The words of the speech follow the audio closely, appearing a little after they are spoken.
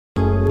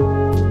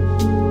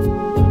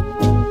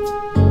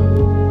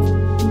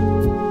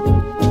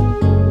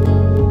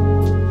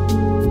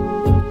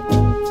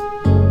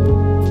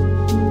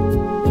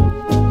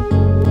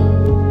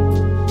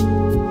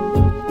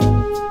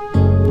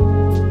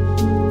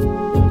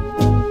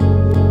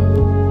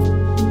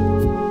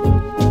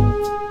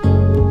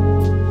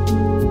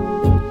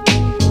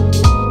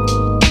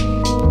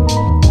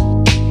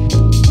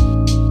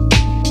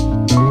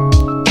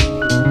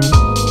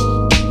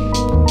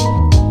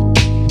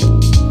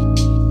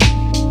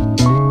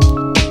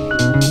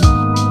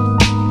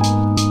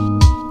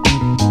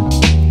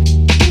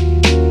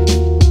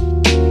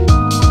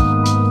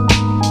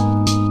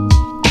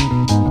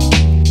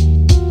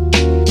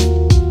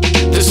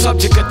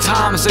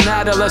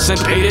adolescent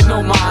paid it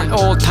no mind.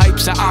 All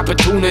types of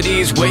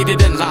opportunities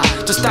waited in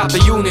line to stop the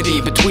unity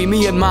between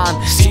me and mine.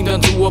 Seemed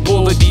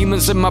undoable, the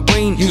demons in my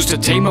brain used to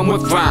tame them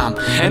with rhyme,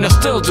 and I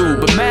still do,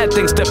 but mad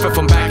things differ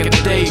from back in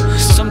the day.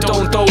 Some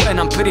don't though, and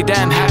I'm pretty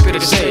damn happy to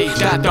say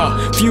that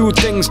the few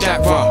things that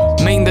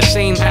remain the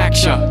same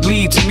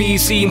actually to me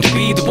seem to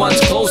be the ones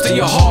close to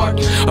your heart.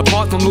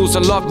 Apart from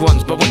losing loved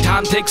ones, but when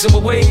time takes them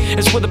away,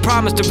 it's with a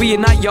promise to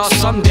reunite y'all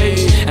someday.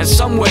 And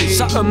some way,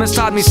 something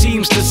inside me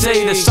seems to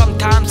say that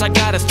sometimes I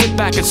gotta sit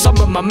back and some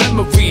of my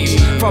memories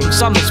from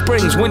summer,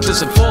 springs,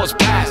 winters, and falls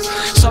past.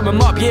 Sum them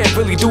up, yeah,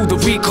 really do the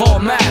recall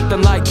math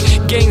and like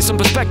gain some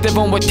perspective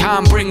on what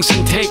time brings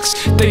and takes.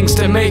 Things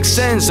that make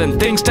sense and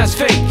things that's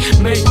fake.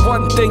 Make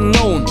one thing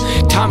known,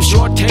 time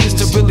short tends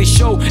to really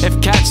show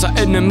if cats are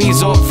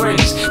enemies or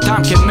friends.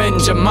 Time can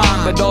mend your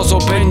mind, but also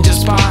bend your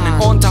spine.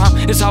 And on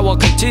time is how I'll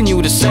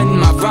continue to send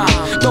my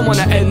rhyme. Don't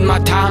wanna end my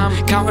time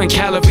counting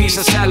calories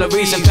and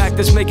salaries. In fact,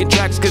 this making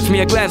tracks gives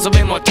me a glance of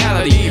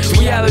immortality.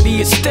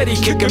 Reality is steady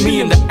kicking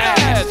me in the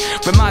ass,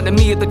 reminding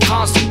me of the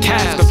constant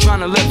task of trying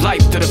to live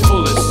life to the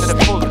fullest.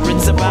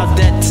 It's about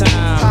that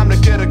time to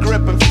get a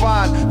grip and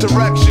find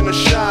direction to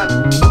shine.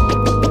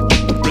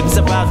 It's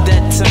about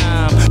that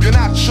time. You're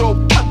not sure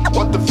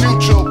what the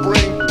future will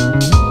bring.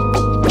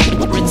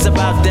 It's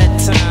about that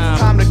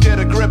time to get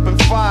a grip and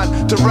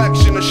find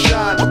direction to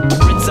shine.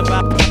 It's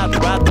about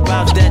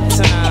that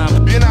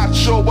time. You're not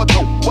sure what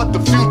the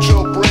future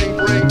will bring.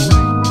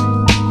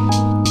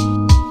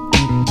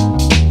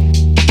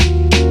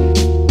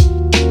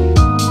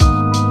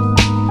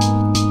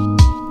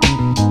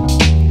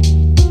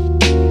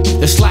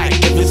 It's like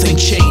everything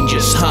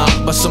changes,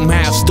 but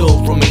somehow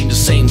still remain the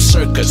same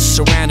circus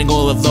surrounding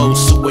all of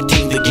those who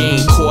attain the game.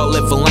 Core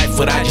living life,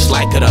 but I just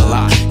like it a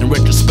lot. In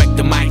retrospect,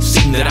 it might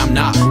seem that I'm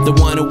not the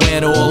one who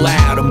went all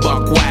out and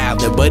buck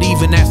wilder, but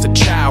even as a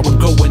child when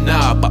growing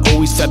up, I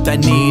always felt that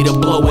need of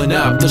blowing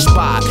up the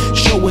spot,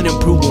 showing and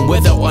proving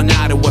whether or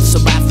not it was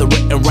about the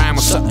written rhyme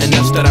or something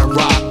else that I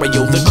rock. But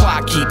yo, the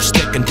clock keeps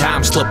ticking,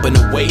 time slipping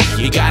away.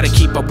 You gotta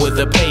keep up with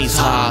the pace,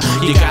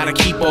 you gotta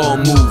keep on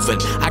moving.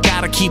 I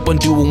gotta keep on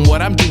doing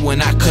what I'm doing.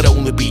 I could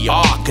only be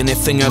arc,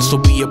 anything else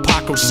would be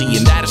hypocrisy,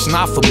 and that is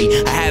not for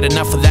me. I had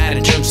enough of that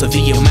in terms of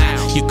the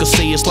amount. You could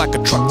say it's like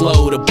a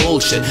truckload of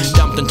bullshit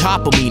dumped on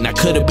top of me. Now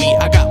could it be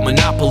I got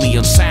monopoly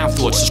on sound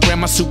thoughts? So spread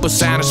my super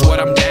sound is what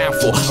I'm down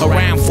for,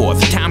 around for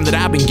the time that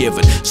I've been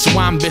given. So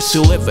I'm busy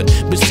living,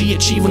 busy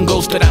achieving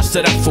goals that I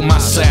set up for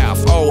myself.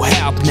 Oh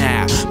help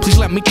now, please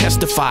let me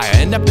testify. I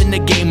end up in the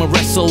game of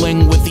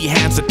wrestling with the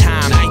hands of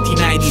time.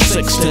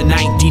 1996 to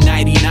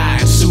 1999,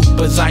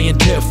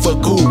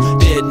 Superscientifiku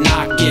did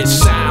not get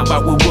signed,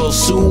 but we will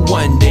soon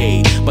one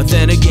day. But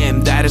then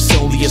again, that is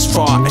only as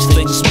far as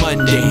things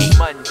Monday.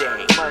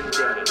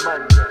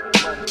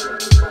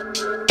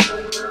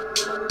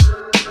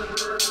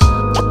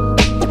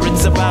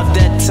 It's about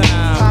that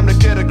time to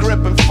get a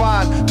grip and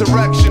find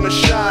direction to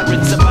shine.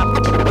 It's about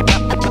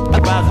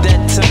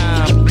that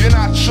time. You're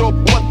not sure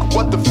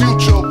what the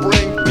future will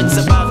bring. It's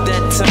about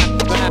that time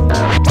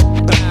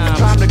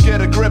to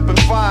get a grip and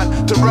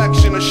find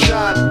direction to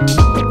shine.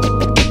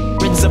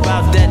 It's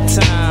about that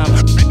time.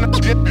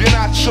 You're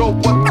not sure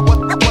what